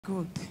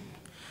Good.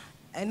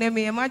 And then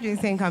me imagine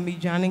saying can be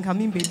joining,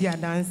 come in baby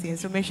dancing.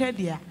 So me share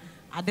dia.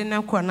 I don't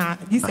know corner.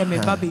 This is me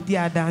baby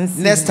dia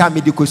dancing. Next time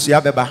me di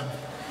kosia beba.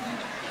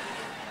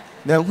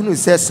 Na hunu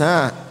says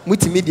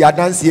mutimi dia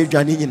dance ye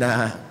dwane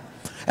nyina.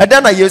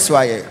 Eda na Yesu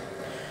aye.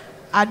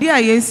 Ade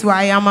a Yesu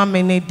aye ama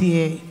me ne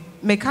de.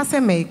 Me ka se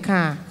me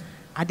ka.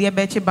 Ade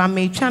be che ba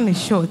me twa ne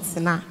shorts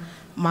na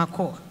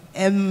mako.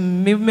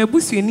 Me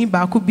busuani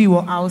ba ko bi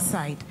wo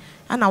outside.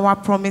 And I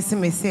promise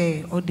me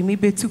say odimi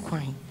betu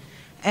kwan.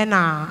 And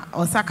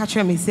Osaka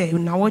me say,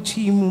 now watch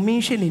him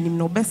mention him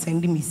no best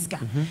send him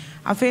iska.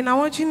 I feel now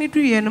watching it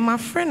and my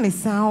friend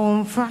is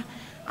on fa.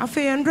 I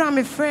feel and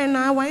drama friend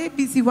now why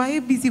busy,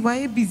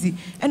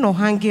 and no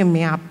hanging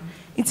me up.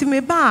 It's me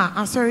bar,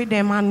 I sorry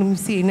them man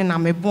saying and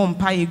I'm a bomb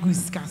pie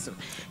goose castle.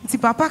 It's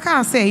papa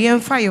can say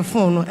yen fire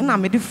phone and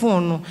I'm a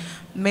phone.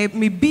 Me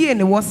be in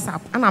the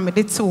WhatsApp and I'm a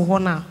little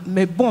honor,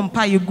 me bomb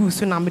pie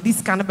goose and I'm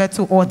this kind of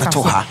better order.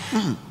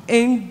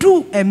 And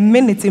do a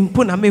minute in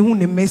Puna me who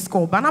me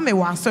score, but I'm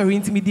a sorry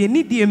into me, the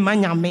need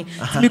mania me.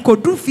 Me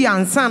could do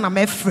fiance and I'm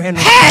a friend.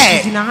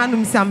 Hey! In a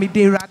hand, Sammy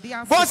de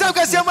Radia.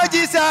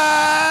 Jesus,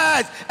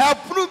 a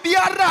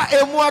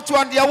Prubiara, a more to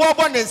the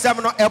Awaban and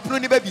Samano, a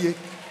Pruni baby.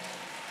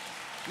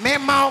 Me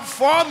mount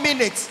 4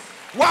 minutes.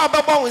 What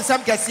about when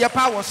some Cassia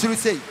power should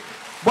say?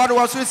 What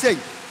was to say?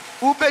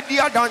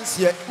 Ubedia dance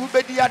here,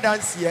 Ubedia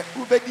dance here,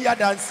 Ubedia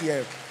dance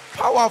here.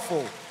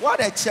 Powerful. What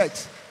a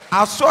church.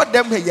 I saw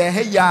them here,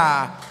 hey,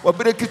 or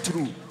break it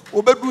through.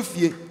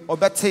 Obedufie, or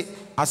better,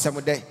 as some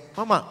day.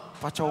 Mama,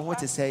 Pacho, what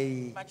to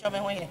say?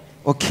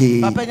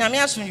 Okay. Papa,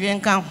 Yamias, you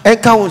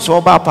encounter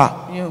so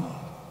papa. You.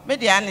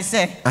 Mediani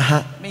say,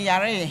 me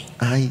yare.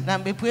 Aye. Now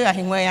be poor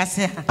him where I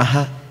say,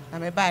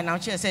 I'm a buy now,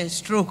 she says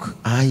stroke.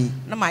 Aye.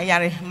 No, my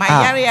yare,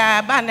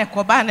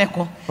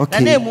 baneko. Okay.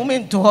 The name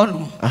woman to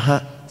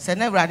all. Say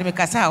never had me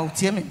cast out,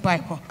 Tim in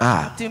pipe.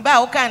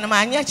 Timba, kind of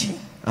my yachi.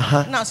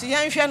 Now, see,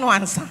 I'm sure no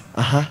answer.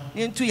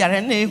 Into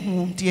your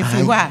name, dear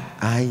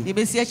Fiwa. You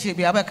be see,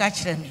 be able to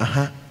catch them.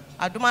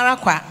 I do my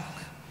aqua.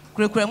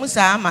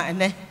 Cremusama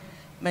and then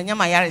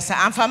Manyama Yarisa.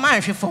 I'm for my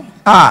reform.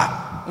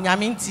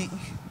 Yaminti,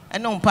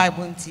 and no pipe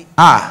won't.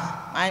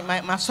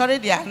 My sorry,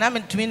 dear, and I'm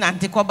between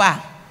Anticoba.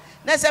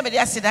 That's everybody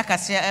I said I can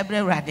say every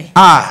radi.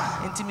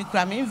 Into me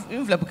cramming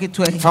envelope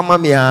to a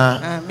family.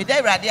 Me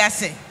day radi, I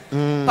say.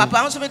 Papa,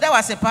 also me that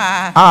was a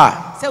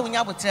pa. Say when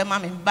you would tell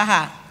Mammy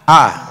Baha.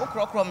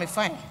 Croc me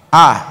fine.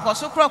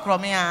 Cause croc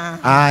me.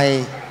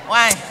 Aye.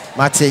 Why?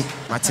 Mate,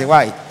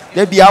 why?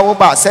 There be our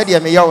bar, said ye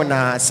me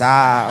yona, sir.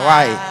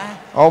 Why?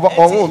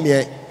 Oh, me.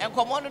 And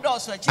commanded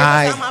also.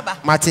 Aye,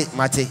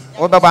 Mate.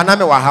 Oh,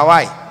 Babaname wa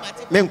Hawaii.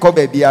 Men ko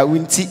baby, I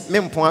wouldn't see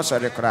men points or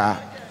the cry.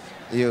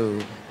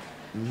 You.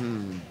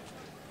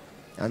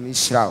 I mean,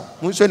 shroud.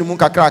 Munson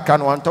Munka crack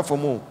can want to for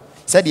more.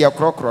 Said ye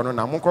croc on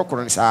a monk croc,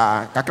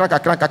 sir.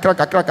 Kakra,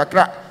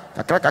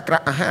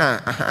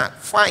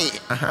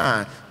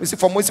 fine, Missy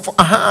for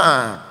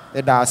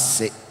let us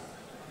say.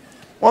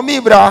 Oh, me,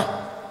 bra.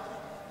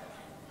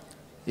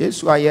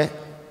 Yes, why, yeah.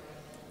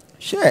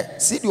 Share,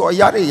 see you or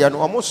Yari, and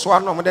almost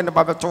one more than the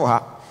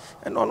Babatoha,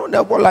 and no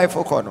never life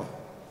for corner.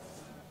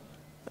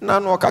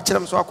 None will catch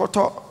them so I could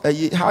talk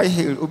a high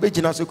hill,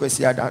 obedience to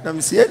Quessia.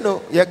 I'm saying,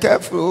 no, you're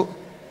careful.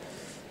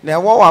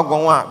 Now, what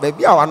go on,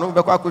 baby, I know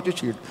the quack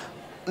to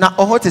now,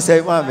 what to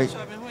say, mammy,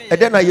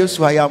 and then I used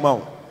to I am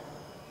out.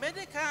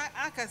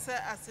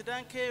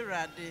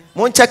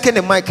 Won't check in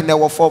the mic in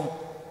our form.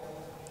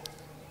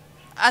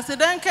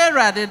 Accident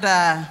radi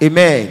da.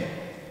 Amen.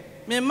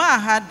 Me ma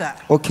hada.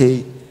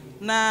 Okay.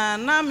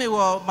 Na me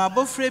wo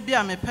mabofre bi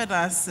a me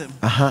pedasem.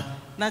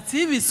 Na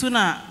TV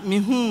suna me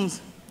hu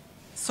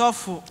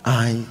sofo.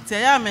 Ai. Te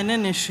ya me ne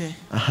ne hwe.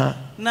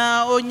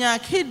 Na onya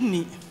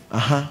kidney.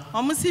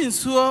 Omusi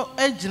nsuo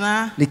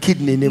agina. The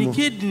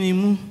kidney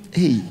mu.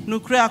 Hey.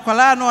 Nukra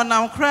akwala no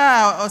na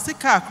nkra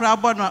osika akra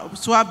bo no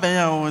so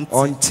abenya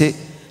onte.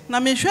 Na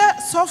me hwe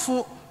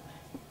sofo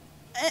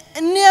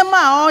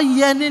niema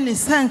oye ne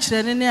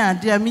sankyere ne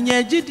ade a menya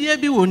agidie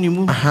bi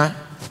wonimu.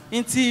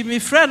 Nti me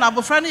friend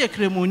abofra ne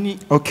yekremoni.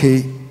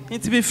 Okay.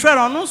 Nti me friend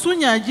ono so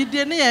nya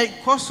agidie ne ye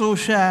koso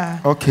hwa.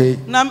 Okay.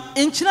 Na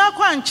enkyira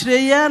kwa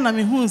nkyere ye na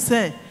me hu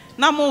se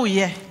na mo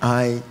ye.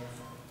 Ai.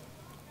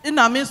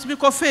 Ina me so bi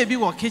kofa bi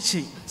wo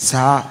kitchen.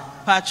 Sa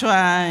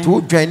Patchoai.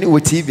 To join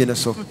with TV no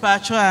so.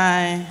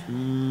 Patchoai.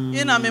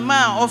 Ina me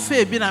ma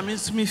ofa bi na me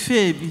so me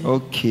fa bi.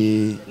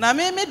 Okay. Na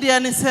me de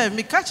ne say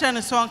me ka kire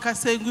ne so onka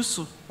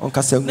segusu.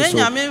 Na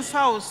nyame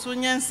mfa wo so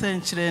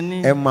nyensankyere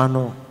ni. Emma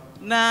no.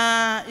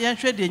 Na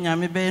yenhwe de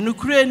nyame be no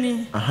kure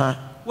ni.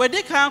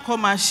 Wedi kan ko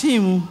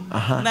machine mu.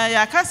 Na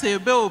ya ka say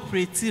be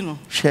operate no.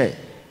 Hwe.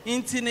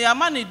 Inti ne ya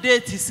ma ne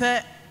date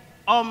say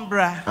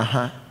ombra.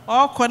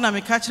 Okọ na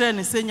me ka kire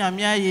ne say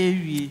nyame aye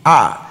wie.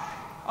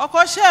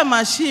 Okọ share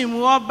machine mu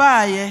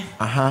obaaye.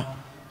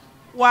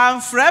 Wan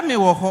frɛ me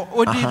wo ho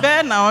odi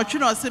be na otwe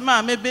no se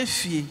ma me be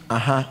fie.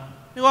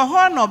 Me wo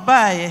ho no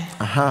baaye.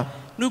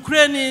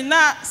 Nukure ni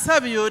na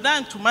sabi yo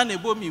dan tuma na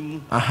ebo mi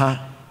mu.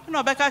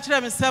 No be ka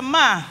kire me se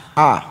ma.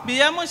 Bi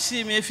ya mo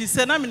shi me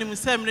efise na me ni mu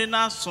se mre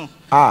na so.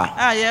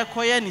 Ye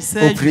koye ni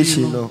se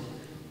operation no.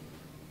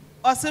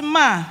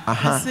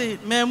 Osima, say,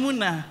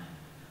 Memuna.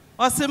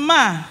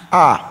 Osima,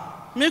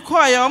 me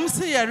call you,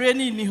 say, a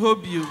rainy ni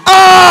hobby.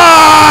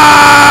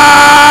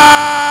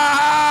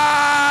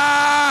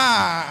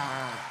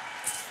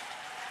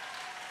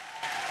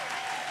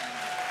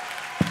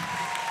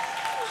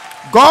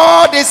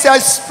 God is a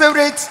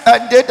spirit,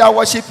 and they that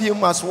worship him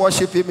must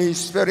worship him in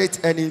spirit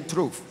and in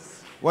truth.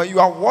 When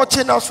you are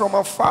watching us from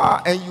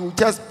afar and you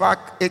just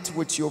back it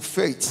with your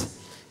faith,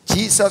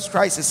 Jesus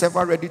Christ is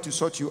ever ready to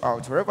sort you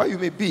out. Wherever you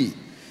may be,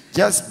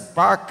 just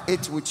back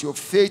it with your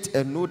faith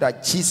and know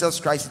that Jesus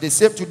Christ is the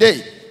same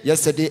today,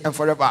 yesterday, and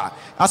forever.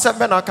 As a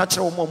man, I catch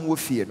a woman with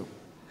fear.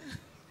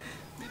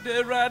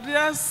 The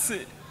radiance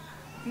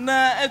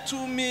na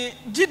etumi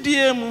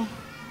GDM.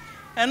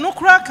 And no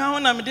crack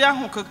on a media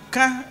who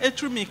can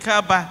etumi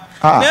kaba.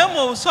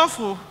 Nemo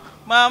sofo.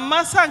 My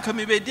master can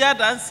be dear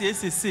dance,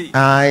 yes,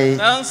 aye.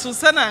 And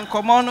Susanna and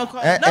Comono.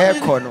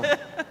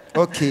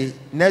 Okay,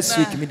 next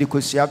week, me the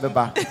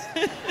Kosiababa.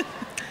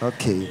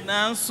 Okay.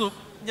 Now, so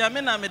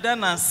Yamina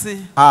Medana say,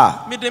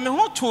 me de me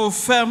want to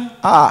fem,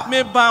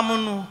 me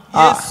bamuno,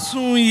 yes,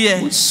 soon,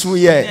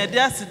 ye,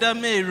 yes, da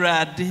me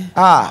radi.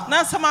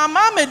 Now, some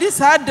mamma, this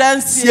hard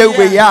dance, here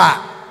we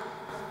are.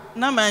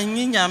 Nama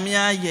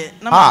nyamia ye,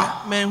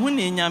 nama me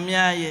huni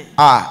nyamia ye.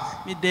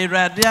 Me de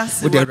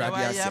radias.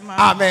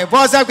 Amen.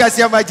 Boss of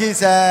Cassia, my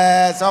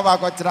Jesus. Oh, my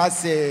God,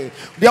 trust.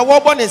 We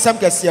are born in some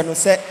Cassiano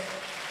say,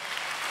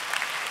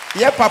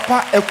 yeah,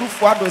 Papa, a good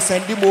father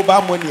send him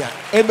mobile money,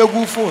 and a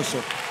good phone.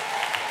 So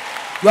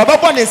you are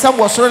born in some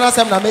was thrown as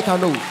I'm not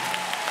making no.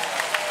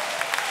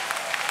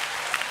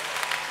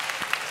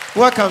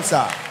 Welcome,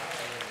 sir.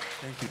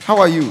 Thank you. How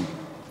are you?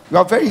 You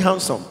are very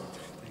handsome.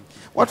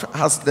 What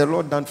has the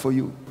Lord done for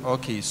you?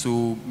 Okay,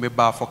 so me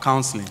bar for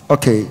counseling.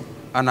 Okay.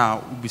 Ana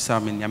ubisa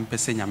me nyam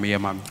pese nyame ye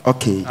mami.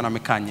 Okay. Ana me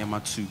ka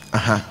nyama too.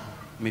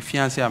 Me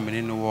fiancé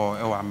amene no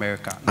wo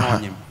America.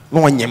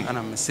 No nyem.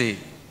 Ana me say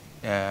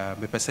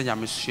me pese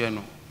nyame hye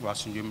no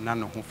wasundwem na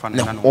no ho fa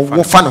na no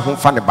ho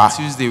fa ne ba.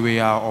 Tuesday we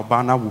are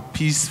obana wo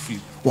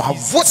peacefully. Wa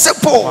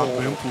vosepo.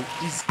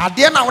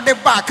 Ade na wo de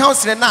ba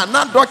counseling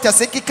na doctor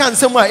say kika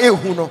nsem a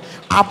ehu no.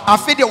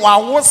 Afede wa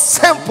wo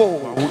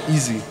simple. Wo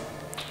easy.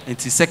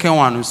 It's the second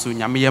one, so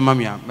Yamia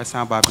Mamia,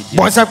 Messan Baby.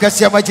 Once I've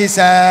got what you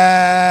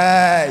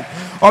said.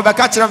 Or the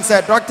catcher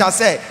said, Doctor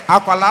said,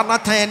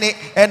 Aqualana tiny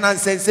and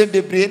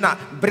unsensitive the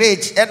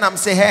bridge, and I'm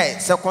say, hey,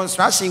 so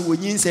construction when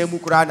you say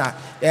Mukurana,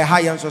 a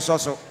high and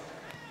so.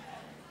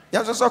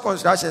 Yes, so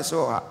construction,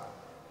 so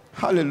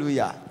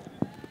hallelujah.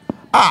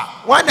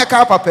 Why the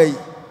car pay?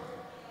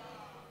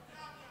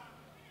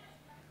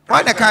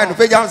 Why the kind of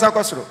pay down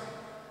Sakosro?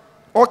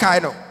 Okay,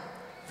 no.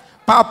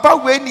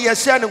 Papa, when you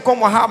share and come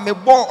have me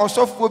born or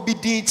soft will be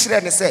deed,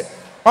 and say,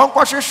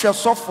 Uncle Shisha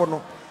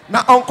Sophono,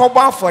 now Uncle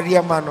Bar for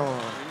the mano.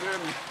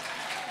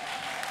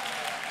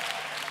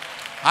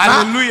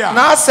 Hallelujah.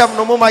 Now, some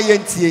no more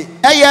yenti.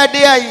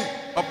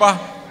 Dear Papa,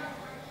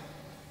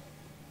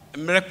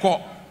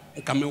 Miracle,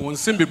 come on,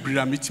 send me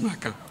Bria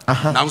Mitimaka.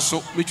 Now, so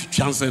which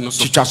chance and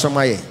so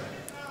Chasamaye.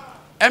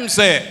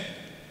 Say,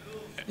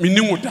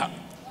 Minuta,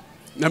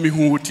 Nami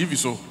who TV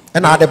so.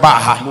 And I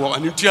buy more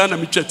and you tell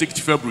me check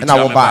February. And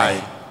I will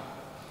buy.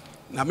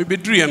 Now, maybe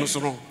 3 and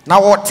so.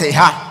 Now, what say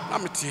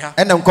her?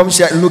 And I'm come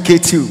share look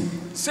at you.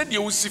 Said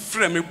you will see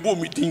frame a bow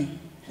meeting.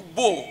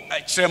 Bow,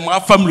 I share my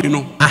family.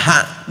 No,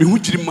 me who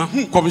did my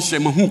home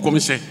commission, my home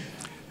commission.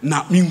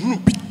 Now, me who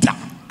pita.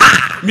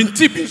 Min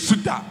tipping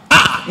suda.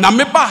 Now,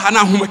 me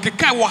bahana whom I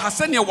can wa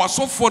Hassania was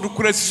so for the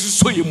crest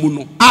so you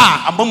muno.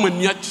 A moment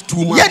yet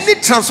 2 months. Yet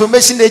need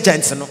transformation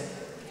agents, no?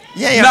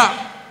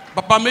 Yeah.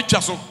 Papa me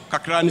chaso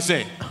kakra ni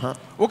say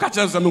wo ka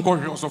chance me ko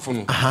hwe osofo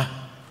no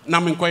na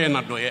me nkoye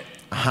na doye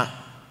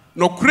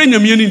no kure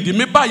nyame ni ndi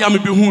me ba ya me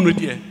be hu no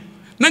de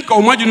na nka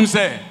o maginu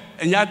say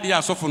enya de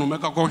asofo no me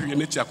ka ko hwe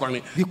na chi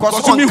akwane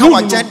because on ka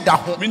agenda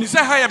ho me ni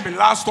say ha ya be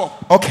last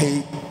stop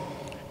okay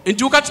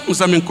enti wo ka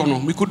chance me nko no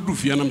me ko du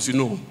fia na me si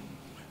no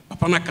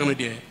papa na kan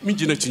de me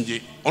gina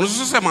chinje ono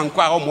so say man ko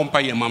a o mo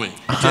mpa ye mama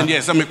enti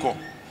de say me ko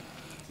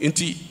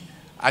enti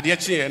ade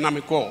chi na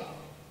me ko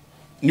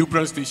New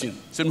Brand Station.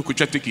 Say me could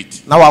check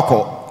ticket. Now I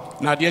call.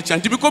 Now the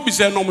chance because be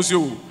say no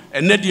museo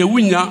and net the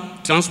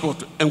winya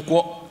transport and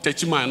co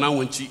techima now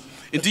when chi.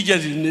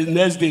 Integers the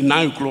next day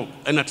 9 o'clock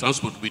and a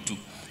transport be too.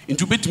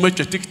 Into bit much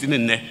ticket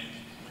in there.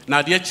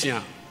 Now the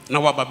chia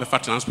now about for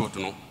transport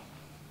no.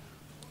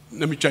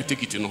 Let me check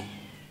ticket no.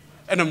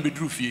 And I'm be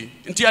drew fee.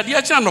 Into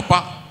the chia no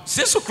pa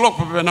 6 o'clock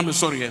when I'm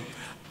sorry.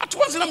 At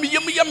once I'm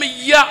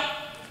yummy.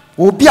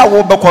 Obi a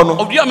wo beko no.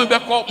 Obi a me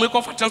beko me ko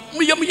fa chance.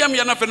 Me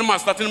yum na fe no ma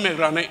starting me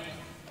rane.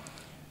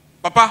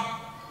 Papa,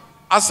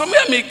 as some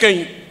me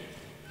can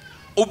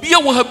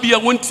Obia will have be a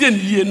 1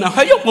 year now.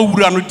 How you will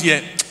run with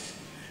dear?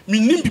 Me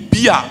nimbi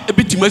beer a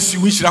bit mercy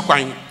wish la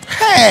quine.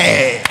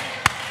 Hey,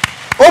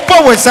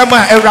 Opa was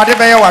somewhere a rather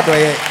by what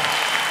way.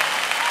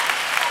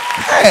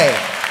 Hey,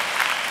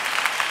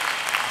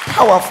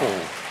 powerful.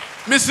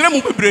 Miss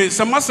Remubre,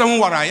 some master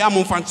what I am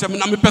on Fancham,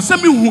 and I'm a person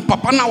who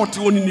papa now to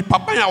only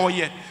papa our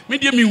year.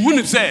 Medium me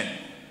who say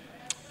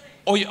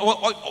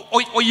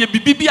Oye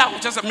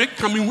bibia just make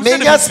coming who me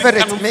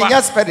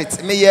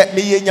spirit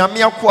me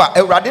nyame akwa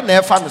Ewurade na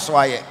efa me so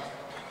aye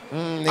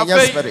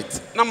me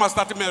spirit na ma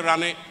start me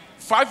rane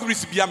 5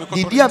 weeks bia me koto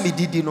bibia me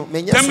didi no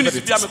me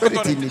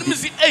spirit me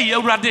see eh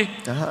Ewurade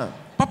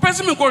papa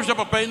se me ko hwe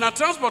papa na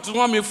transport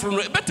no me fro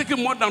no e be take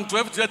more than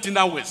 12 to 13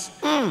 hours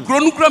kro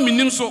no kra me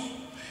nim so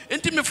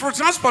enti me for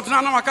transport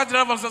na maka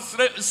driver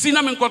si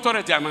na me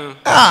kotorete ana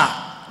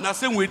na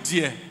se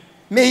nwedie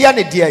me ya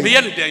ne dia me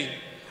ya ne den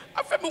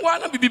afa me wa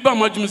na bibi ba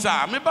majum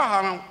sa me ba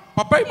ha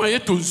papa ma ye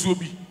tonsuo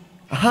bi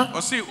o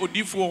se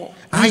odifo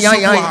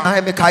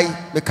ai me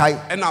kai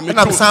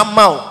na sam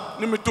ma o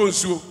ne me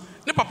tonsuo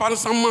ne papa no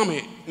sam ma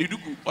me ne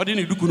duku o de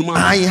ne duku no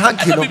ma ai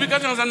hanki no bibi ka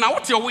jansa na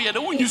what ye wo ye de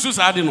won yusu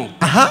sa de no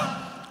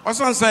o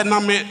san say na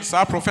me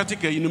sa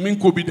prophetic you know me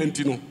ko bi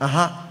denti no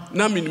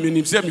na me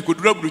nim say me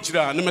kodura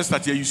buruchira na me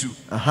start ya yusu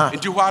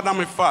enti ho ada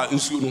me fa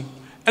nsuo no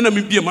ena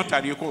me bie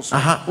matare ko so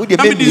na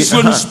me di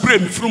nsuo no spray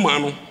me from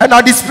ano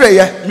ena di spray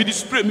ye me di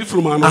spray me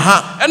from ano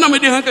ena me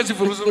di handkerchief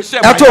from so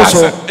share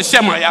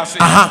my yase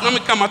na me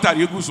ka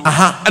matare go so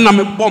ena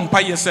me bompa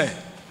ye say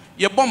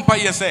ye bompa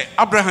ye say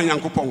Abraham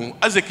Yankopon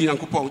Isaac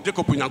Yankopon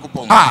Jacob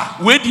Yankopon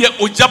we die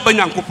Ogyaba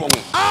Yankopon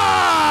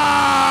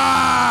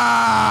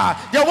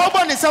ye wo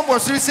bo ni some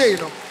was say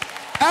no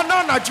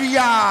ena na ju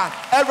ya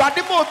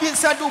Ewurade mo bi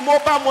nsa do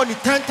mobile money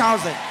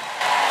 10,000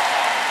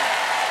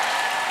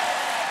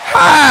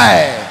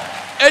 Hi.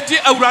 Edi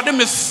Ewurade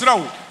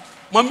mesraw.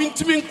 Ma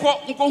mintimi nko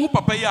hu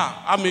papa ya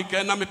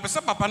America na me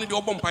pese papa ne de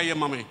obompa ye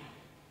mame.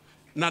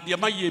 Na de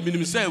ma ye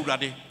minim se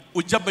Ewurade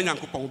Ogyaba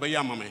Yankopon be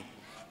ya mame.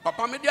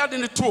 Papa me de ade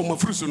ne to ma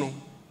frusu no.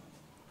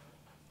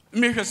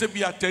 Me hwese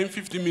bia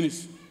 10-15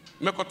 minutes.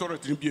 Me kotoro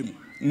tin biem.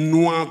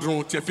 No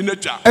adron tiafi na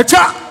twa.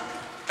 Etwa.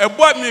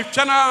 Ebo me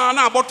twa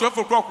na about 12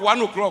 o'clock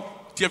 1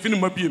 o'clock tiafi na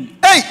ma biem.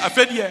 Hey,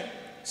 afedie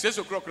 6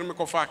 o'clock me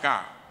kofa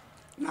car.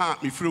 Na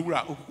me frɛ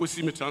wura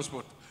okokosi me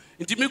transport.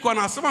 Nti me ko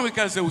na asema me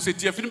ka se wo se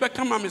tiafi no be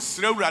kama me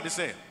srɛ wura de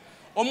se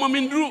o ma me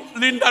ndru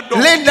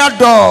Linda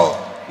door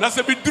na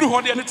se be dru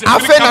ho de ne tiafi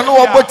afa na no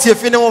wo bɔ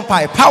tiafi ne wo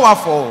pai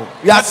powerful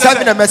we are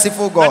serving a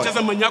merciful God na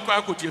just manya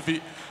kwa ko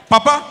tiafi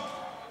papa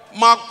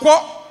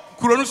makɔ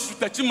kuro no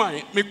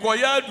sutachiman me ko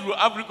ya duru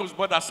Africa's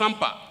border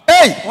Sampa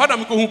ho da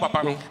me ko hu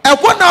papa no e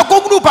ko na ko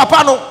guru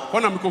papa no ho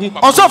na me ko hu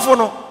papa osofo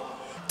no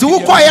ti wo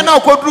kwa ye na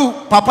ko duru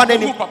papa ne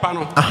ni papa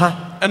no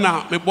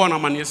ena me bɔ na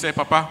mane se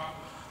papa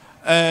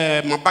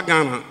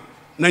mabagana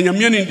na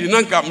nyamia ni ndi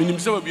nanka minim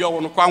se ba bia wo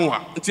no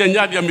kwanwa nti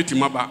anya dia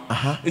metima ba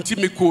nti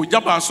me ko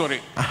Ogyaba asɔre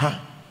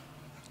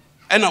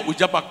ena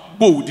Ogyaba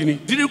bo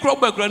dini kro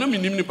ba kro na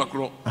minim ni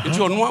pakro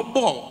nti ono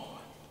abo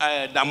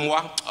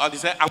damwa or they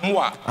say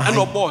amwa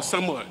ena obo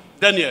Samuel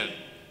Daniel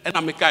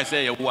ena me kai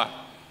se ye wo a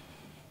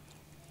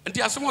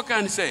nti asemo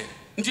kan se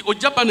nti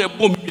Ogyaba na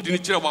ebo mi dini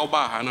kire wa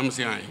ba ha na me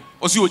se an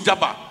o si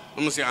Ogyaba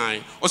na me se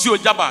an o si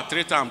Ogyaba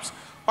 3 times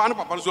Pano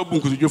papa so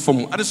bunku to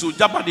fom ade so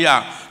Ogyaba de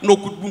a no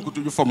could bunku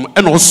to fom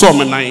e no so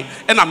me nan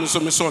e na me so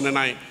ne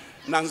nan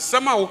na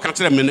nsema wo ka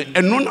kire me ne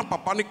eno na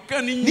papa ne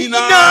kan ni nyina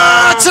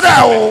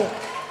kire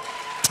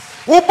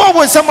wo bo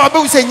wo nsema be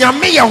wo se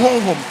nyame ye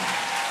honhom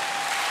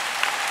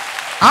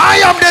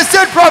I am the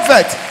state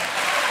prophet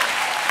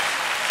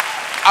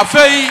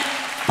afei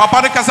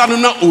papa de kasa no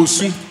na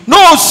osu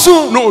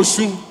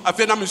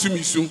afei na me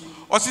su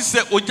o si se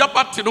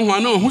Ogyaba te no ho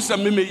na hu se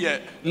me ye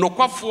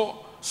nokwafo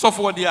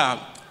sofo de a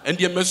and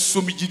the mess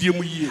so me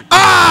ye. Papa,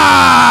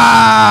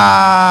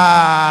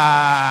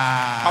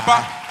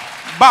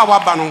 Bawa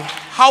Bano,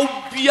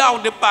 how be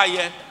out the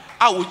buyer?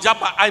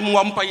 Ogyaba, I'm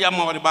one paya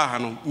more the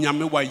bahano,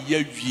 Yame, why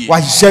ye, why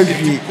shall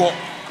you go?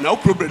 No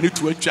problem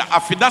to a chat.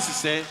 After that,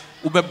 say,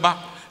 Ubeba,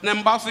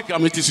 Nambasa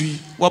committee,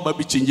 what by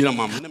be changing a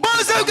mum. It's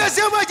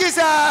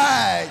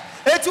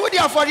what you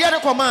are for the other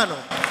command.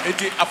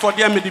 It is for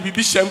the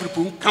MDB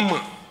Shambri, come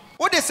on.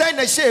 What they say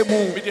na shame?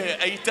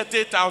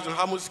 30,000.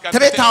 How much?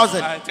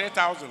 3,000.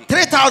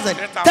 3,000.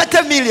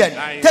 30 million.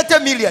 30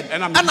 million.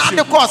 And I'm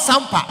the call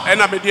Sampa.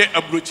 And I'm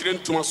a blue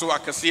to my so I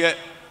can see it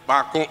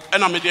back on.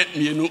 And I'm a dead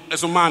me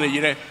as a man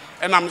here.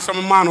 And I'm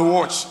some man who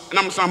watch. And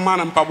I'm some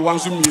man and Papa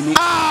wants me.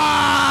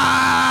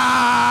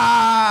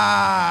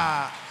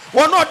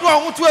 One not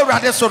one to a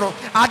radisson.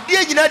 I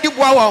did you know the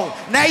wow.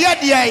 Now,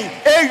 yet,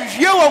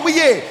 you are we.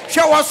 She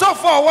was so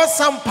far was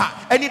Sampa.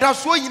 And it has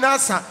so in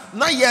answer.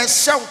 Now,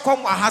 yes, shall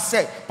come. I have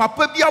said,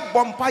 Papa be a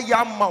bompa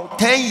yam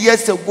 10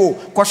 years ago.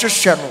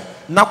 Cautious channel.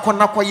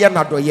 Nako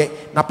yana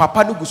doye. Na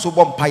papa no go so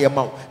bompa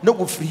yam. No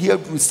go free here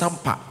through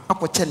Sampa.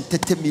 Ako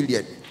 30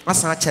 million.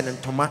 Asa chene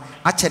ntoma,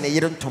 achene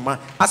yire ntoma,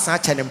 asa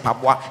chene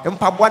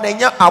mpaboa na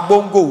nya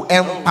abongo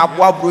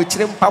mpaboa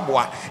brochire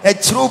mpaboa e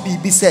chiro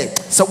bibi say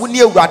so woni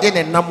Ewurade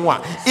ne nam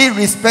a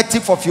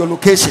irrespective of your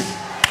location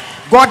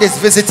God is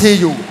visiting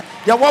you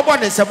ya wo bo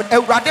ne sem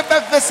Ewurade be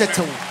visit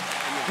you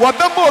wo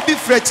be mo obi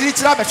fra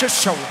chirichira be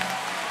hwehwew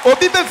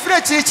obi be fra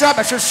chirichira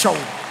be hwehwew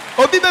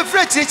obi be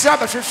fra chirichira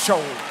be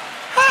hwehwew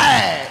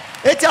hey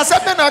eti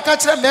asebe na aka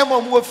kire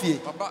memo mu ofie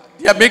papa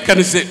ya make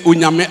can say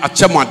onyame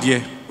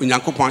achemade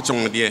Onyankopon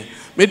achemode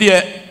me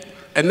de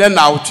ene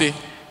na wote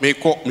me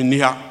ko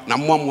meniha na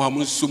moamoa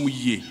mu nsom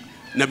yie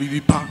na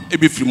bibi pa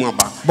ebefiri mu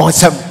aba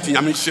bonsam ti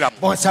nyame hyira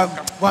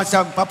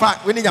bonsam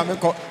papa we ni nyame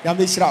ko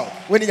nyame hyira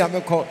we ni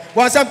nyame ko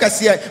bonsam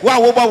kase wa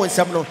wo ba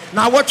wonsam no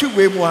na wotwe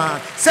we mu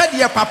a said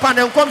ye papa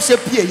na enkom hye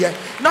pieye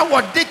na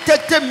wo de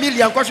 30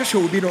 million ko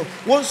hwehwe obi no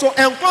won so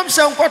enkom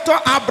hye nkoto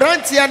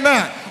abrantie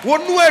na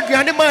wonu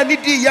aduane ma ni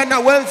di ye na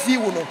wanfi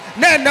wo no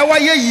na wa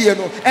ye yie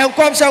no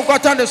enkom hye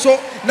nkoto ne so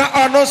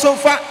na ono so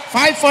fa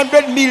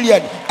 500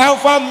 million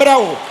enfa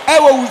mrawo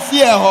ewo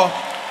wufie ho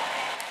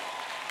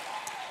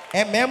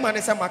man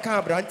is a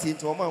macabre brandy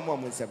to a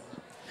mom with them.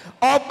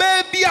 Or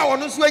baby, I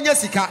want to swing your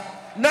sika.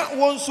 Not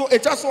one so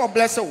it just so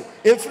bless you.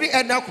 A free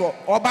and knuckle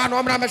or ban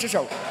on my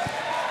show.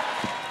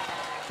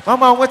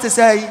 Mama, what to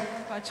say?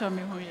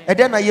 And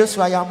then I used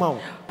to I am.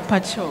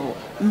 Pacho,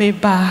 me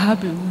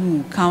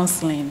bahabi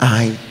counseling.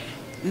 Aye.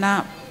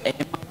 Now,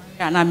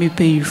 and I may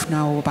pay you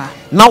now.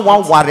 No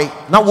one worry,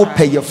 now we'll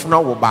pay you for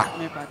now.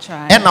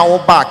 And I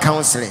will buy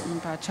counseling.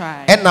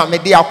 And now,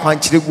 maybe I'll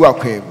punch the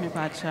work.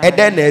 And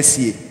then I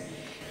see.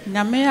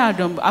 Na me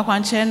adom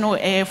akwanche no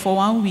for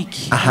 1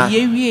 week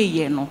ye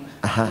wie no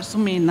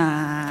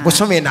bosomina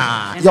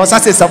your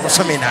say say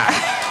bosomina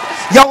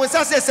your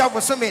say say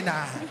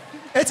bosomina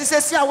it is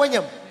say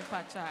awanyam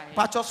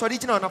pacho so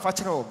original na fa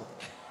kire obo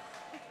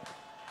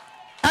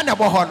ana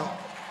boho no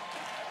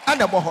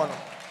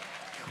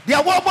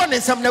dia wo bo ne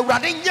nsam na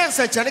urade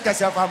nyensa kire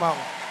kase fa ma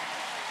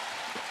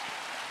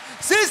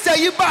sister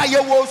yi ba ye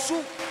wo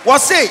su wo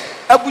say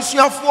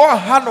abusuafo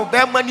ha no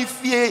be mani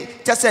fie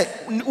kese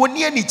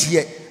oni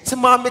anigie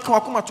Tima make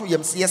a come to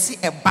yem see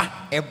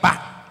eba.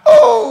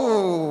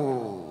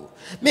 Oh,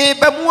 me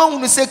bemuan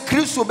who say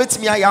Christo bet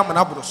me I am an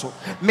abroso.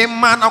 Me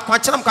man a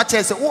quanchanam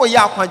catches, oh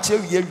ya quanche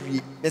ye,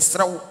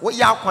 Mr. What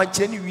ya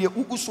quanchen you,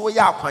 Uguso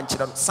ya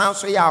quanchan,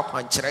 Sanso ya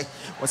quanchere,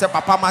 was a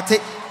papa mate.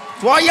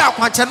 To ya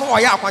quanchan or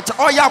ya quanchan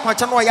or ya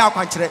quanchan or ya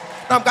quanchere.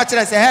 Nam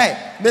catcher say, hey,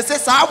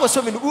 Mrs. I was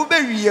so in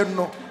Uber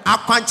no, a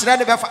quanchere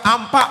never for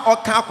ampa or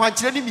can't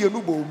quanchere me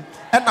nubo,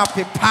 and a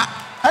pepa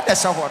at the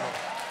Sahono.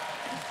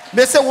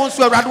 Me say won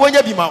so awrade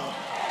wonya bi ma wo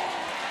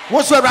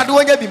won so awrade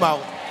wonya bi ma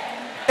wo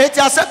eti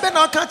asebe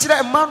na ka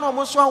kire ma no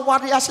mo so aware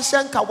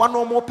ahyehye nka wa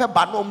no mo pe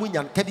ba no mo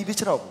nyan ka bi bi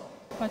kire wo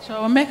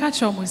pacho me ka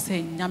cho mo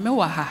say nyame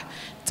wa ha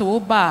te wo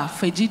ba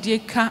fagidie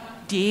ka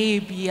de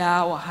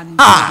bia wa ha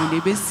no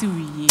be si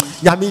wiye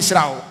nyame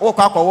hira wo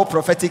kwa kwa wo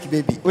prophetic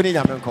baby oni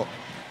nyame nko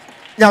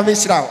nyame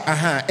hira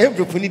aha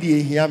every puni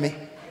de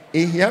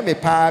ehia me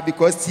pa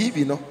because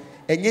TV no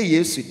enye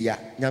Yesu dia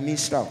nyame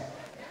hira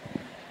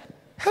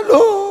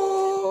hello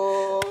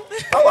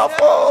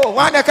powerful.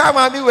 One that come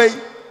on me way.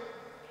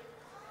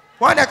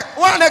 One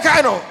that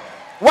kind of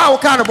wow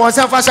kind of boss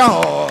and fashion.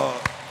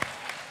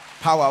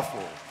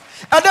 Powerful.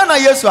 I don't know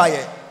yes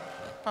why.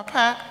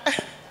 Papa,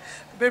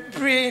 be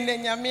praying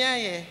in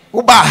Yamia.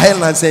 Uba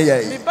hell and say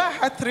yeah. Me ba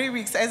had 3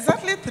 weeks,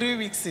 exactly 3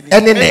 weeks in it.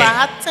 And then me ba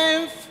had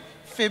 10th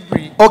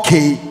February.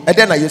 Okay, and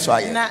then I yes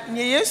why. Na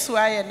yes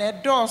why na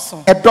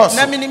Dawson. A Dawson.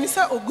 Na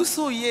minimisa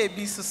oguso ye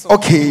bi so.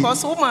 Okay.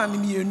 Because woman mi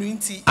mienu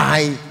nti.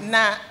 Aye.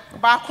 Na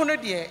ba kono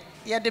de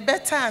yeah, the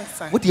better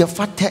answer. What you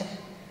fat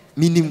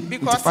meaning?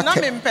 Because now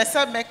me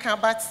person make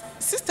but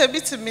sister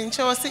be to me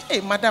say, hey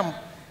madam,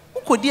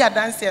 who could dia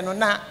dance no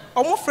na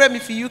omo frame me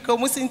for you ka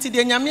omo sinti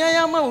de nyame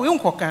ayama we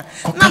nkoka.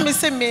 Na me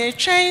say me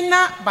twɛn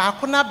na ba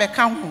ko na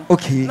beka ho.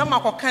 Okay. Na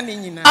makoka ne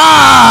nyina.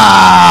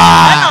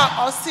 Ah!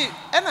 Na o si,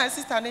 na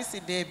sister ne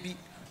say there be.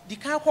 Di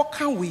kan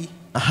koka we.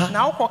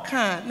 Na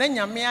okoka na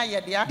nyame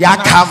aye de aka. They are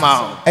come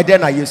out. And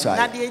then I use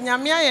na de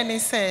nyame aye ne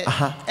say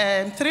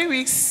 3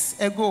 weeks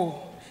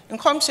ago.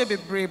 Nkom she be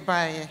brave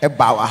by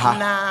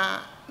na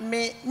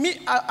me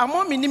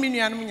among me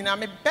nuanum nyina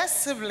me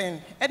best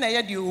sibling e na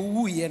ye de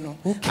owu ye no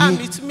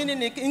me to me ne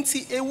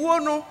nti ewu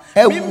no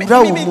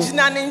me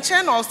gina ne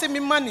nche na o se me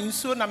ma ne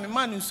nsuo na me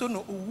ma ne nsuo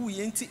no owu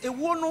ye nti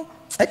ewu no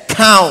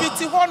account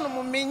fiti ho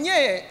no me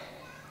nye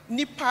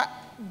nipa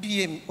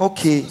biem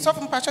okay so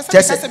from pastor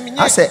say me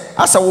nye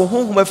asa wo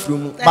honhom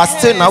afrum but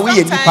still na we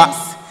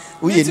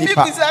ye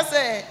nipa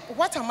say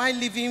what am I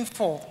living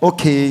for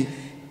okay.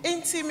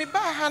 Inti mi ba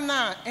ha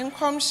na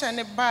enkomhye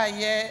ne ba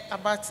ye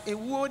about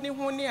ewuo ni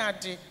ho ni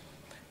ade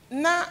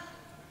na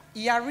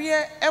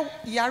yare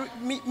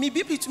mi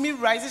BP to me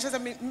rise just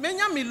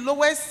menya me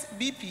lowest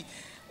BP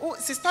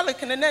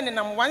systolic ne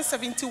na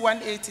 170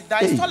 180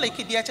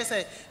 diastolic dia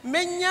che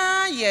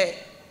menya ye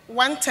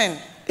 110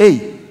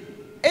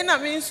 and I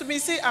mean to me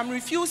say I'm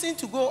refusing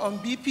to go on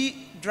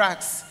BP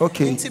drugs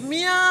okay inti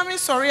me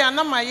sorry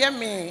ana my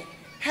me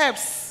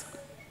herbs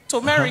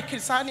turmeric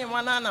sani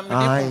mana na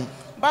me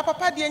but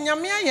Papa de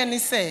nyame aye ne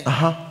say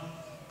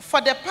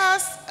for the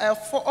past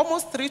for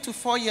almost 3 to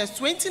 4 years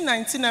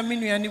 2019 na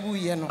menu ani bu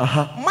ye no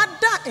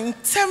mada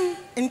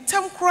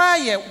intem kra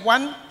ye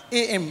 1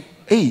 am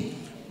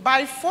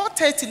by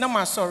 4:30 na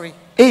ma sorry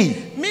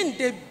mean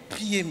the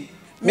pm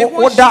me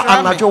what that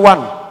anajo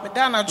 1 me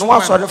da anajo no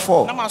sorry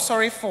for na ma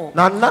sorry for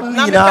na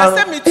me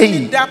pese me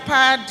to da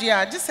pa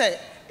dia just say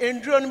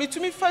enduro no me to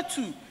me fa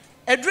 2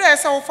 eduro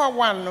esa wo fa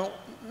 1 no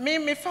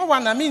me fa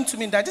 1 na me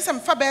ntumi da just am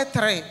fa be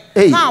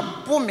 3 na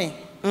bo me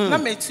na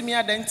metumi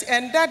adenti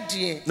and that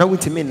dear na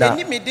wutimi na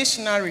any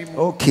dictionary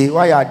okay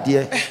why are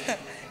dear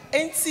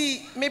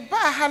enti me ba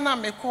ha na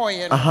me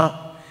koye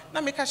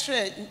na me ka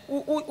hwe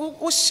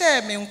wo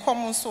share me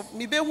nkom so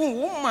me be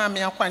hu wo ma me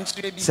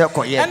akwankyere bi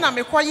na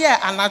me koye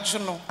anadwo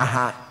no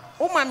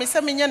wo ma me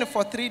se me nye no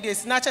for 3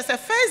 days na che se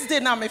first day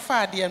na me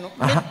fa ade no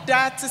me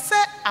that se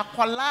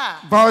akwala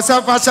ba o se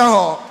fasha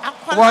ho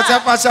wo se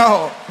fasha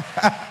ho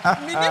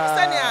me nim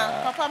se ne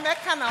papa me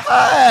ka na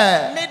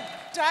me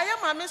Jaya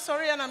mama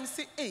sorry and I'm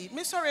say hey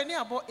me sorry ni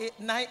about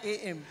 9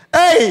 a.m.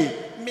 Hey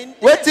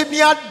wait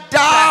me a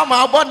damn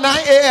about 9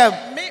 a.m.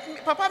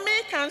 Papa me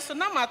cancel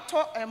na ma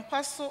to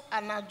empaso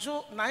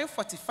anajo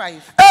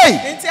 9:45. Hey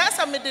enti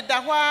asa me de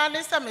da hwa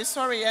ne say me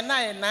sorry and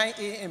 9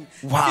 a.m.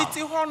 Fiti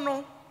ho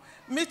no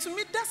me to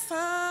me da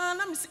san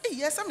na me say hey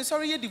yes I'm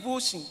sorry your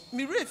devotion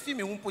me refi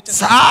me hu poche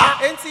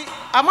enti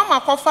amama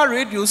kofa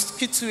radio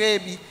kitu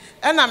ebi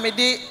and na me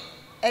de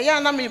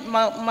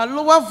my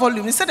lower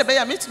volume. Instead of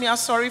I meet me, I'm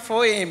sorry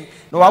for him.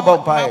 No,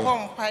 about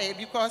pie.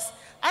 Because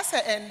I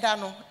said,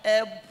 Endano,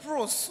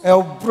 bros.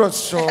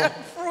 Bros,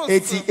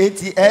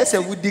 80, as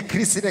a would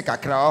decrease in a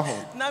cacao.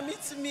 Now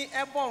meet me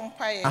a bomb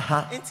pie.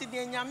 Into the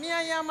Yamia,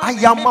 I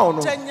am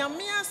mono.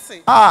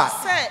 Say,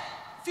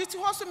 50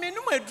 horse men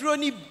no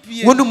drony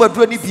beer. One no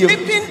drony beer.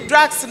 Sleeping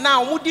drugs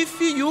now, would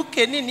if you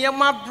can in your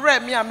my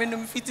bread, me, I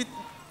mean, 50.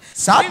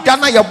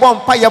 Sadana, your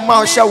bomb pie, your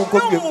mouth shall go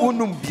be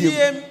unum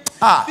beer.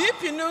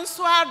 BP no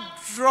so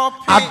drop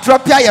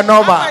your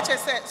normal.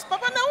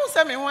 Papa na who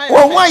say me why?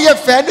 Oh, why you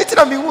fair? It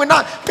me we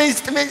na me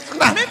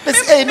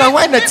say na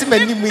why na ti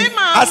mani mu.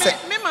 I say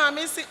me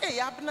mama say eh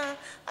abna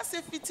I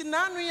say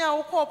 59 no ya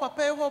wo call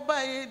papa e ho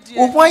ba e die.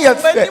 Oh, why you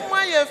fair?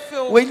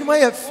 When you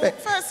why fair?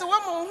 First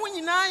one mo hu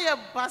nyina ye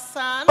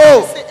basa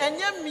na say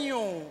enye mi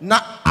o. Na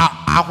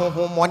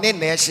ahohomone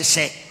na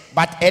ehyehyɛ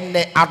but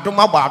enne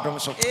adoma ba adom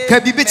so. Ka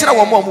bibi kira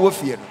wo mo wo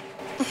fie no.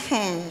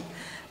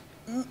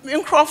 Me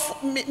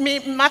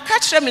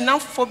catch them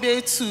enough for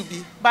be to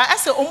be, but I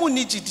say omu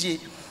ni jidie.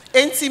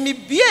 Enti me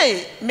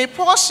bie me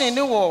portion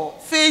ne wo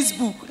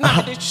Facebook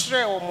na de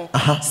kyerɛ omu.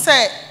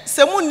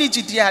 Say mu ni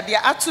jidie ade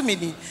atumi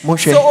ni.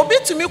 So obi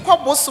tumi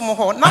kɔ bosom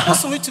ho na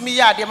bosom tumi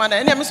ya ade ma na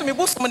ene me so me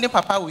bosom ne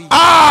papa we.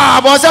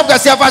 But say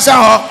kwase fasha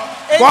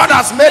ho. God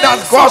has made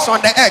us gods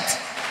on the earth.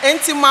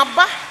 Enti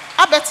maba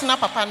abetena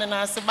papa ne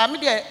na se ba me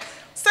de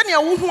Sani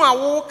awuhu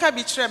awo ka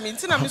bi kire me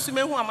ntina me so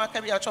mehu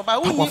amaka bi achoba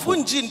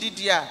unji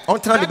ndidi a on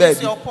tell the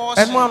baby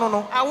eno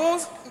no I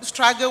won't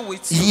struggle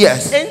with you.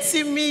 Yes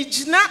enti me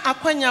gina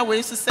akwanya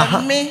we so se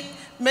me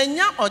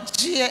menya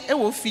ogye e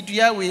wo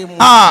fidua we mu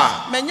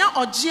menya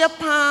ogye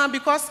pa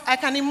because I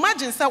can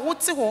imagine say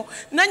wote ho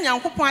na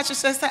nyankopon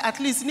akyehye say at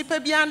least nipa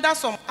bi under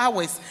some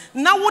hours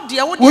na wo de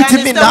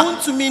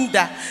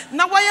wontuminda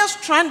na why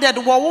stranded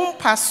wo won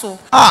paso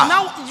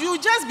now you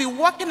just be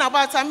walking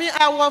about. I mean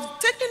I was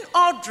taking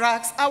all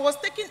drugs, I was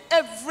taking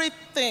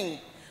everything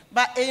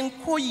but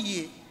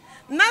enkoye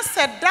na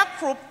said that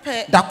crope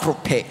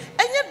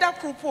enye that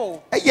cropo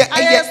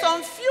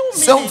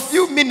some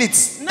few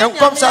minutes and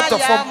comes out of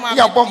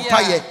ya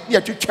bompaye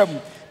ya twetwam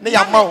na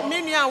ya maw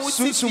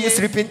sunsun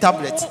sleeping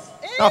tablet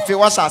na fe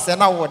wasa se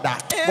na woda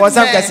was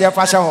am kase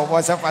fasha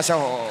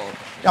ho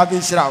ya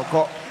bi shira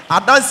ko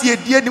adanse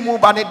edie ni mu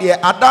ba ne de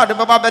ada de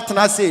baba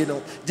betena sei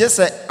no je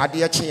se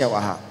ade kye ye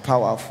wa ha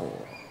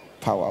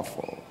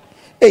powerful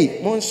hey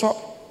monso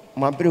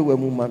mabre wa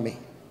mu mame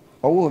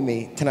owo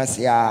me tena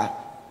se a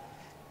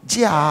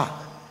Jia,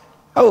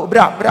 oh,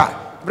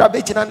 bra,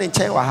 be jina ne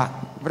nchen wa ha,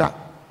 bra.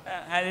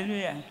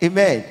 Hallelujah.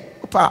 Amen.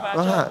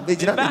 Opa, be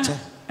jina ne nchen.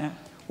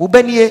 Wo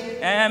banie?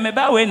 Me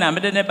ba we na me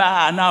de ne ba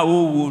ha na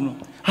wo wo no.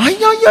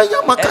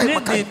 Ayo,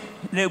 makai.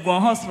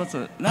 Legon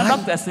hospital. Na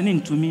doctor se ni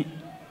ntumi.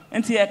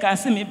 Enti e kan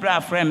se me bra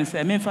frɛ me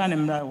se me fa ne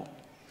mra wo.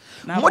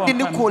 What did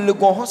you call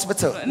Legon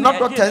Hospital? Not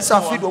doctor say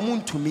feed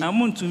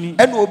omuntumi.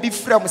 And obi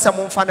frɛ me se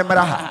mo fa ne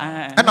mra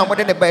ha. And na mo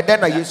de ne ba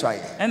den na Yesu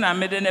aye. And na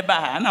me de ne ba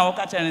ha na wo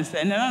ka kyɛ ne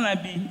se na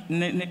bi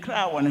ne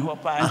kra wo ne ho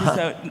pa. Enti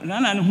se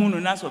na ne hu no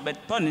na so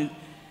obeton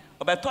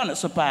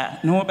so pa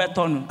ne ho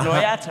beton no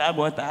ya tra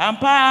bota.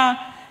 Ampa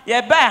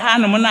ye ba ha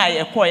no na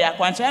ye kɔ ya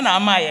kwankyɛ na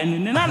ama ye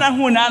ni na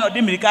hu na no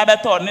de mirika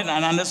beton ne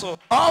na ne so.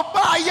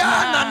 Oba ya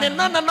na ne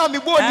na me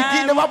bo ni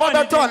di ne ba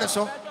beton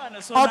so.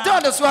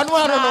 Ọ̀tọ̀ de so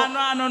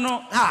anu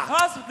no.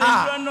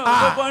 Hospital no,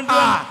 bondo.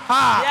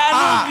 Ya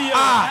no bio.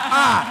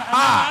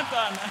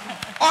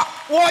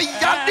 Wo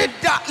ya de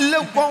da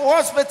Legon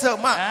Hospital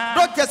ma.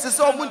 Doctors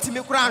say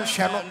omuntimi kura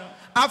anhwe no.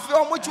 Afi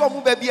omuchi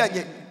omu ba bi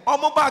anye.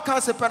 Omu ba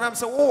cancer panam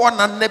say wo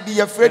na na bi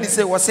ya frɛ ni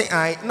say wo say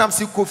ai nam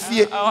say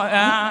kofie.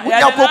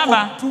 Ya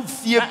koko tu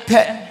fie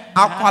pɛ.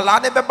 Akwala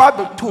ne beba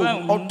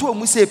beto oto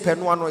mu se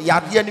penu ano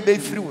yade ne be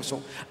firi wo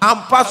so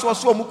ampa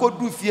so mu ko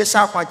du fie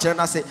sha kwankere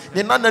na se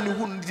ne nana ne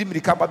hu ndi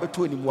mirika ba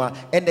beto ni mu a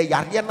ene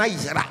yade na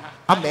yira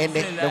amen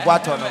ne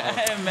gwato no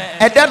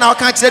e de na o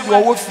kan kire de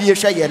wo fie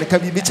hwe ye ne ka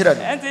bibi kire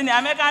no enti ne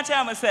ameka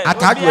kire mo se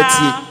atadu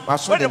atie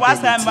maso de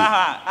wasamba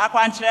ha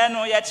akwankere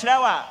no ye kire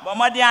wa bo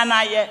mode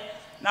anaye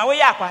na we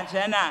ya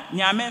kwankyerɛ na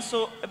nyame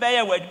so be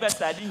ye wadu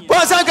besa di nyi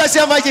Wasanka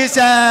sema Jesus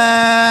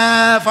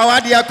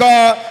fawadi yako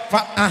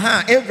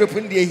every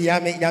pundi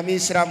ehia me nyame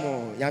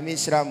nhyiramu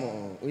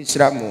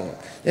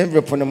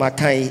every pundi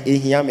makan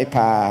ehia me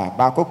pa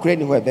ba kokure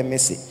ni ho ebe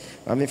mesi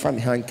mame fa me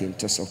hankin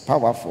to so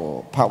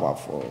powerful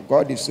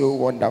God is so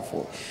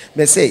wonderful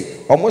me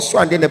say almost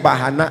one day ne ba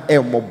ha na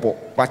emobo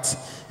but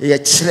ye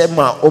kire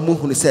ma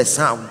omuhunu say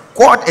sound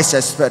God is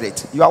a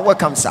spirit. You are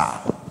welcome, sir.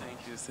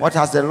 Thank you, sir. What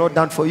has the Lord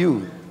done for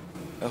you?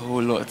 A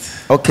whole lot.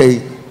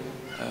 Okay.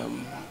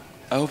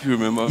 I hope you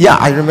remember. Yeah,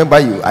 I remember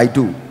you. I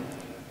do.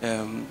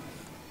 You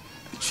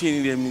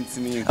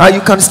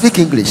can speak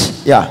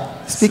English.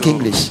 Yeah, speak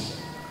English.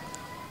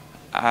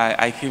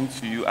 I came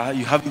to you.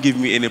 You haven't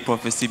given me any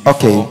prophecy before.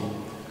 Okay.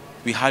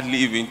 We hardly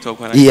even talk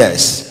when I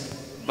Yes.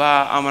 came.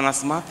 But I'm an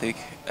asthmatic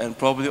and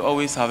probably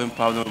always having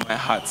problems with my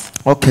heart.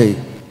 Okay.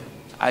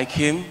 I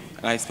came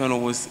and I spent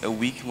almost a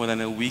week, more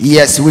than a week.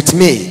 Yes, with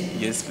me.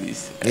 Yes,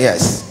 please.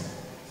 Yes.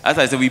 As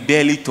I said, we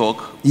barely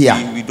talk.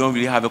 Yeah. We don't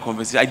really have a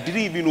conversation. I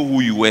didn't even know who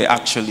you were,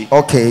 actually.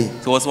 Okay.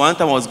 So it was one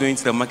time I was going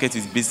to the market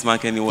with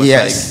Bismarck and it was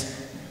like,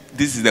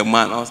 this is the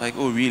man. I was like,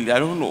 oh, really? I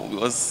don't know.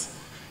 Because,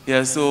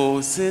 yeah, so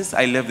since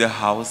I left the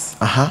house,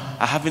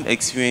 I haven't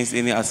experienced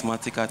any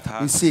asthmatic attack.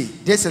 You see,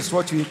 this is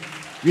what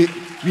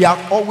we are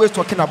always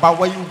talking about.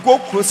 When you go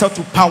closer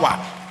to power,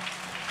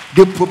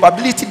 the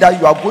probability that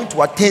you are going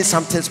to attain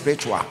something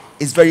spiritual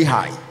is very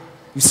high.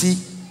 You see,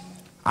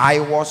 I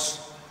was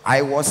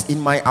in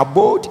my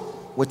abode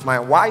with my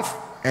wife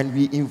and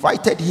we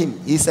invited him.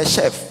 He's a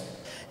chef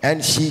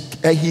and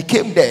he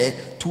came there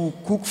to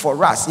cook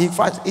for us. In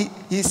fact,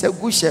 he's a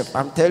good chef.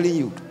 I'm telling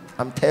you.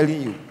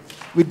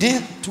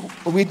 Within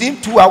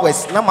 2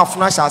 hours,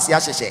 namafuna shasi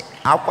asheshe.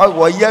 Akwa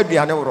wo ye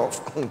aduane woro.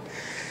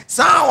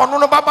 Sa ono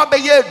no baba be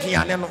ye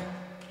aduane no.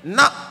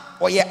 Na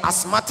oye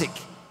asthmatic.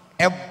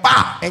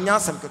 Eba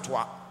enyansem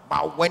ketwa.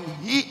 But when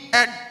he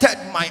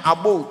entered my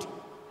abode,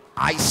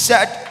 I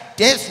said,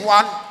 this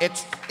one,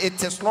 it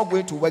is not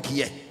going to work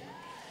here.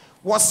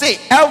 Was say,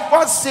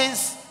 ever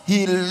since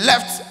he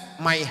left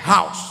my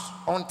house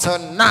until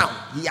now,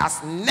 he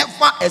has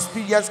never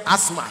experienced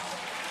asthma.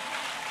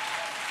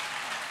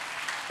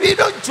 We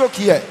don't joke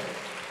here.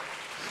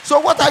 So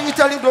what are you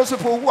telling those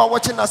people who are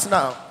watching us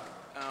now?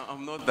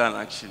 I'm not done,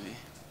 actually.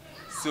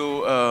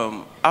 So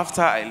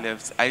after I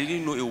left, I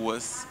didn't know it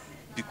was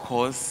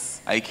because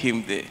I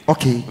came there.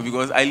 Okay.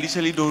 Because I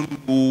literally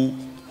don't know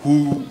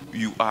who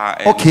you are.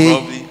 And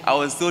probably I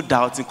was still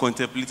doubting,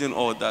 contemplating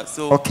all that.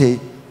 So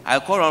I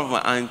called around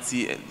my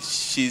auntie, and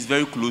she's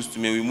very close to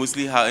me.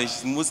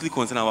 She's mostly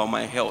concerned about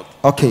my health.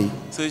 Okay.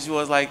 So she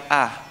was like,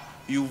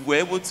 you were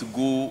able to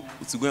go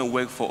and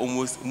work for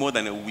almost more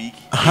than a week.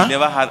 You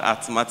never had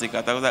asthmatic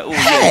attack. I was like, oh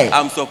yeah,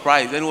 I'm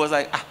surprised. And it was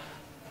like,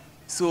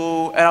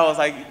 So, and I was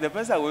like, the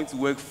person I went to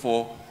work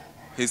for,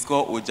 he's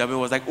called Ogyaba.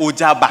 Was like,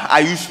 Ogyaba,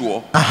 are you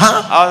sure?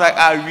 I was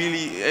like,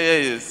 really?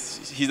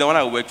 Yes. He's the one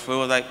I worked for. He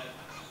was like,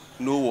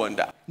 no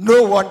wonder.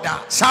 No wonder.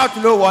 Shout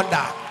no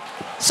wonder.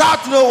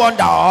 Shout no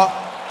wonder.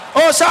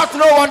 Oh, shout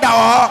no wonder.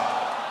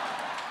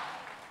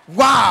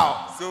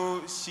 Wow.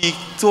 So she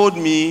told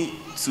me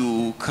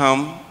to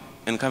come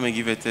and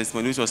give a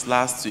testimony, which was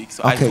last week.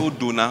 So I told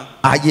Donna.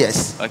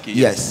 Yes. Okay.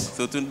 Yes.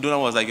 So Donna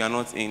was like, you're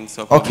not in,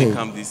 so I'll probably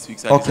come this week.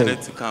 So I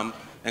decided to come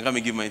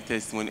and give my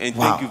testimony. And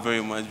thank you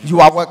very much. You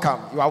are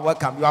welcome. You are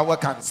welcome. You are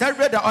welcome.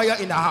 Celebrate the oil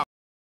in the house.